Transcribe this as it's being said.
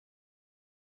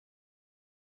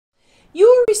You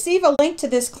will receive a link to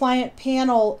this client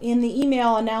panel in the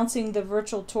email announcing the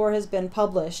virtual tour has been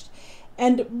published.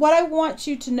 And what I want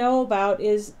you to know about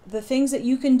is the things that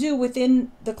you can do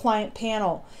within the client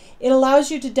panel. It allows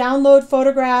you to download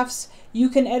photographs, you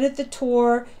can edit the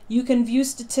tour, you can view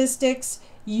statistics,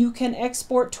 you can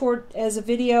export tour as a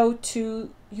video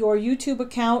to your YouTube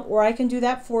account, or I can do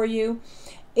that for you.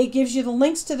 It gives you the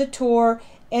links to the tour,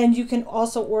 and you can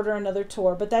also order another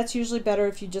tour, but that's usually better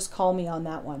if you just call me on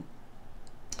that one.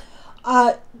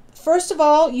 First of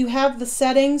all, you have the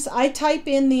settings. I type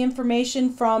in the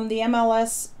information from the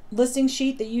MLS listing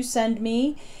sheet that you send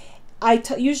me. I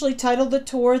usually title the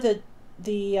tour,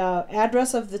 the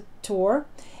address of the tour,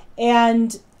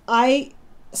 and I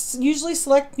usually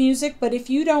select music, but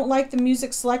if you don't like the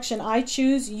music selection I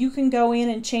choose, you can go in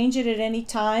and change it at any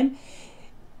time.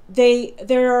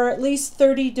 There are at least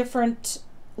 30 different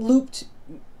looped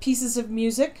pieces of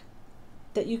music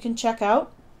that you can check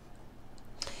out.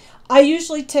 I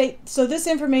usually so this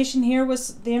information here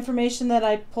was the information that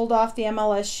I pulled off the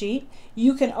MLS sheet.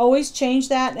 You can always change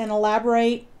that and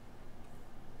elaborate.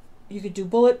 You could do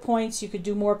bullet points, you could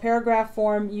do more paragraph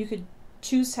form, you could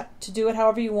choose to do it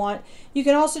however you want. You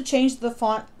can also change the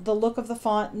font, the look of the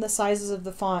font, and the sizes of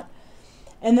the font.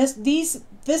 And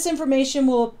this information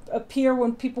will appear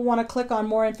when people want to click on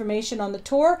more information on the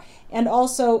tour, and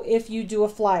also if you do a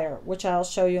flyer, which I'll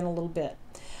show you in a little bit.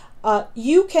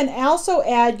 You can also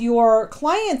add your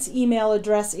client's email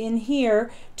address in here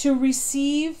to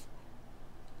receive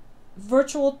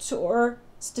virtual tour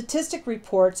statistic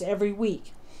reports every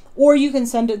week, or you can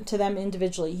send it to them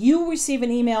individually. You receive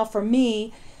an email from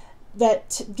me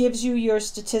that gives you your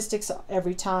statistics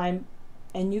every time,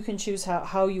 and you can choose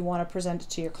how you want to present it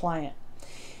to your client.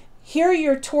 Here are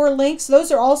your tour links.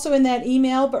 Those are also in that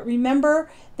email, but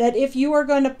remember that if you are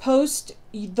going to post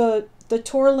the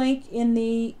tour link in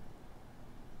the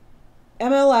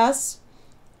MLS,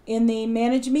 in the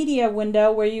Manage Media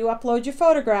window where you upload your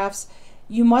photographs,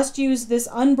 you must use this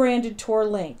unbranded tour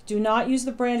link. Do not use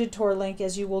the branded tour link,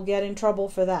 as you will get in trouble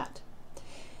for that.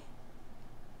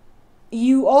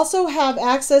 You also have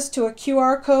access to a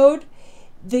QR code.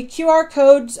 The QR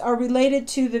codes are related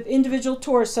to the individual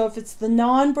tours. So if it's the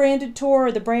non-branded tour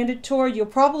or the branded tour, you'll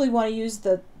probably want to use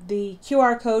the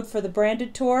QR code for the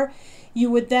branded tour. You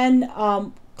would then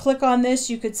click on this.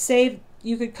 You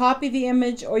could copy the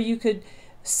image, or you could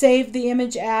save the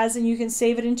image as, and you can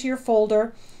save it into your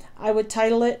folder. I would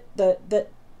title it the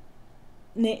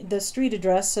street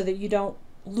address so that you don't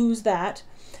lose that.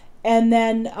 And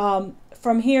then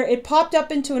from here, it popped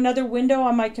up into another window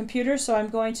on my computer, so I'm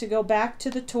going to go back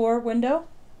to the tour window.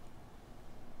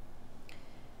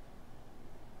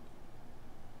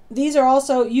 These are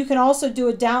also, you can also do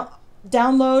a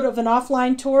download of an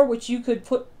offline tour, which you could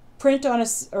print on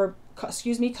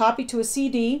copy to a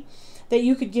CD that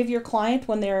you could give your client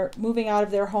when they're moving out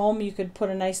of their home. You could put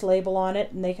a nice label on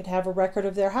it, and they could have a record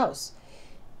of their house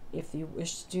if you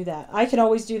wish to do that. I can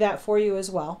always do that for you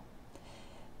as well.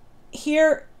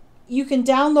 Here you can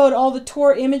download all the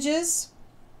tour images.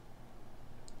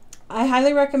 I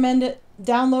highly recommend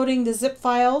downloading the zip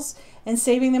files and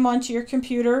saving them onto your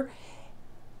computer.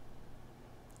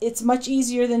 It's much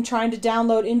easier than trying to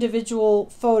download individual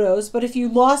photos, but if you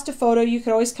lost a photo, you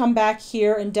could always come back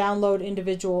here and download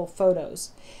individual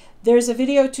photos. There's a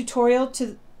video tutorial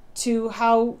to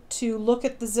how to look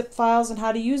at the zip files and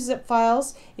how to use zip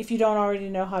files if you don't already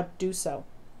know how to do so.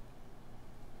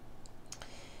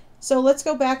 So let's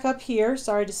go back up here.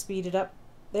 Sorry to speed it up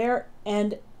there.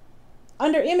 And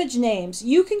under image names,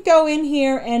 you can go in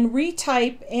here and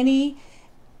retype any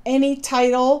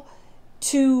title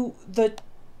to the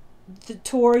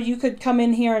tour. You could come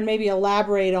in here and maybe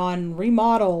elaborate on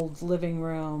remodeled living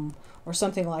room or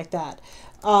something like that.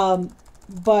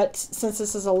 But since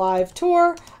this is a live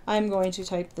tour, I'm going to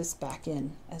type this back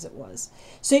in as it was.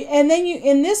 So, and then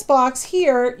in this box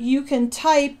here, you can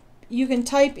type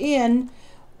in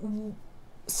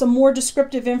some more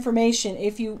descriptive information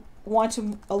if you want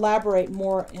to elaborate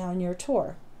more on your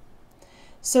tour.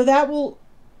 So that will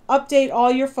update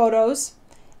all your photos.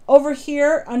 Over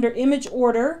here under image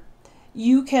order,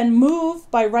 you can move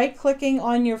by right-clicking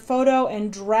on your photo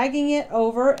and dragging it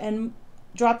over and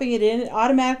dropping it in. It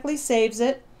automatically saves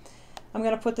it. I'm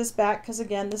going to put this back because,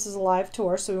 again, this is a live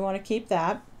tour, so we want to keep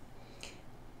that.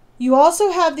 You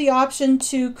also have the option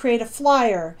to create a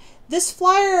flyer. This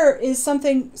flyer is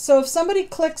something, so if somebody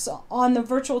clicks on the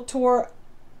virtual tour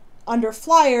under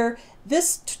flyer,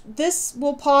 this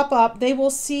will pop up. They will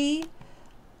see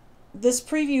this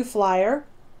preview flyer.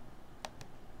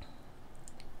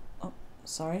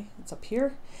 Sorry, it's up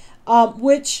here,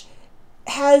 which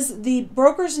has the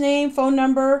broker's name, phone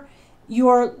number,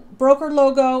 your broker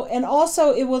logo, and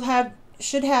also it will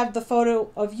should have the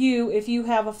photo of you if you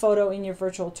have a photo in your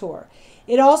virtual tour.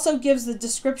 It also gives the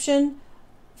description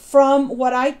from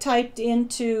what I typed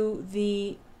into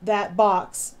that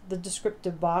box, the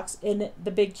descriptive box, and the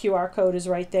big QR code is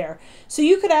right there. So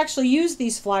you could actually use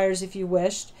these flyers if you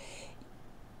wished.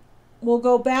 We'll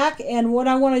go back, and what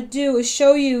I want to do is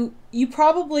show you, you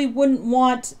probably wouldn't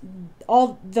want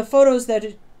all the photos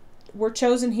that were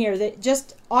chosen here. That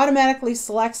just automatically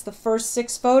selects the first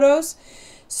 6 photos.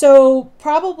 So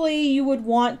probably you would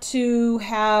want to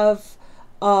have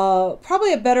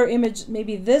probably a better image,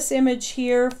 maybe this image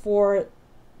here for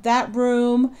that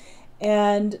room,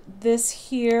 and this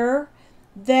here.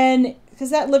 Then,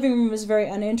 because that living room is very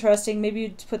uninteresting, maybe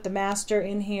you'd put the master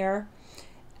in here,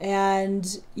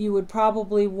 and you would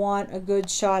probably want a good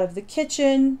shot of the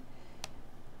kitchen,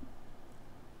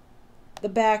 the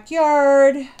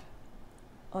backyard.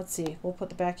 Let's see, we'll put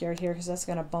the backyard here because that's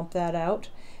going to bump that out.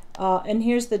 And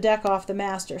here's the deck off the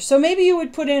master. So maybe you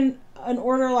would put in an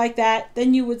order like that,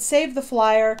 then you would save the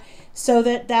flyer so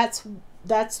that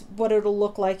that's what it'll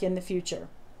look like in the future.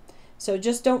 So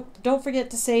just don't forget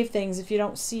to save things if you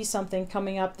don't see something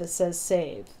coming up that says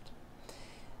saved.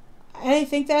 I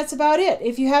think that's about it.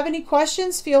 If you have any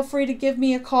questions, feel free to give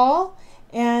me a call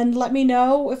and let me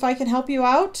know if I can help you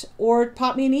out, or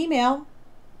pop me an email.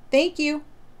 Thank you.